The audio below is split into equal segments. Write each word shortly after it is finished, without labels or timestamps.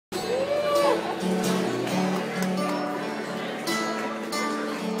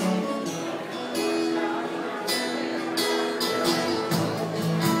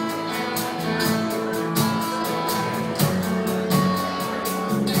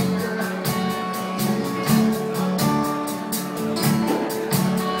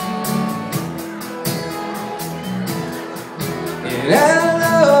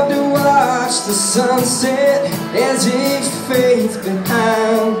sunset as it fades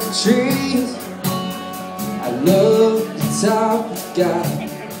behind the trees. I love to talk with God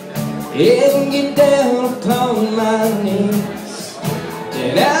and get down upon my knees.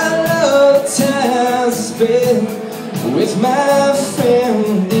 And I love the times I spend with my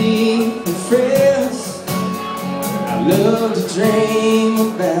family and friends. I love to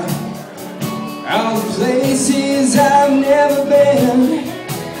dream about all the places I've never been.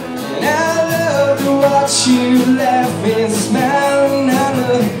 And I love to watch you laugh and smile, and I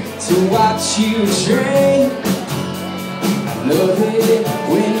love to watch you dream. I love it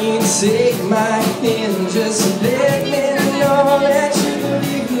when you take my hand, just let me know that you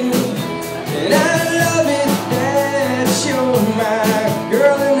believe me. And I love it that you're my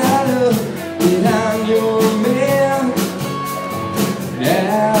girl, and I love that I'm your man.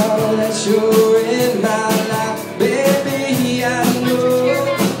 Now that you're in my life, baby, I know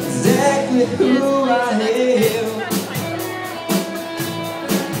exactly who I am.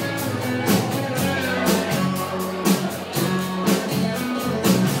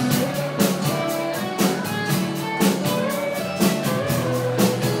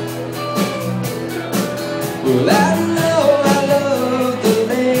 Well, I know I love the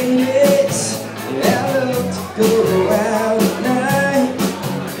ladies, and I love to go out at night.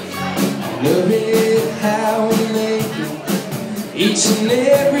 Love it how we make it each and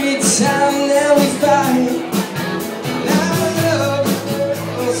every time that we fight. And I love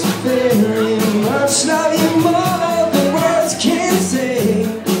us very much, love you more than words can say.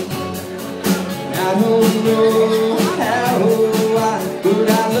 And I don't know how or why, but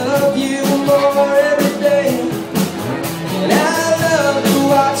I love you more every day. And I love to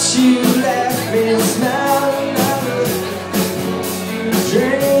watch you laugh and smile, and I love to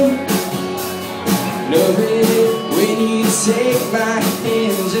dream. Love it when you take my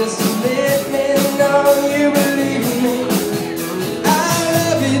hand, just let me know you believe me. I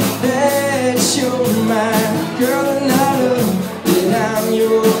love it that you're my girl, and I love that I'm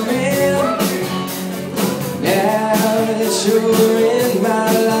your man. Now that you're in my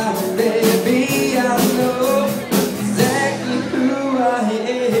life, baby, I know exactly who I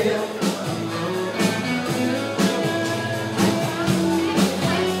am.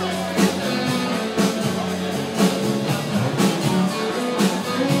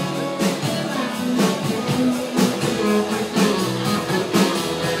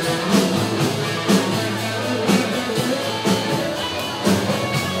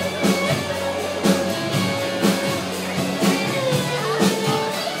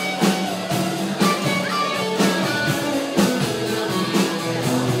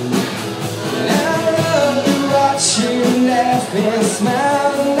 You laugh and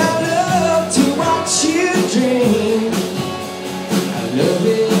smile, and I love to watch you dream. I love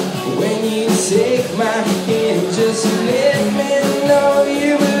it when you take my hand, just let me know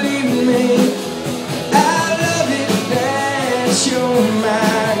you believe me. I love it that you're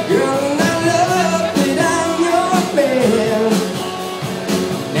my girl, and I love that I'm your man.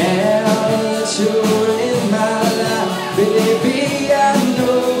 Now that you're in my life, baby, I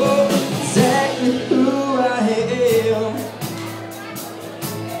know exactly who I am.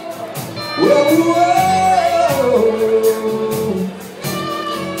 Whoa, whoa.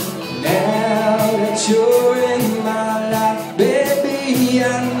 Now that you're in my life, baby, I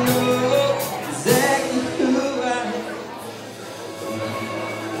know exactly who I am.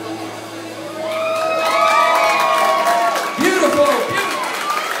 Beautiful, beautiful.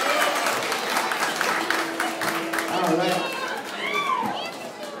 All right.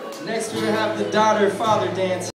 Next we have the daughter-father dance.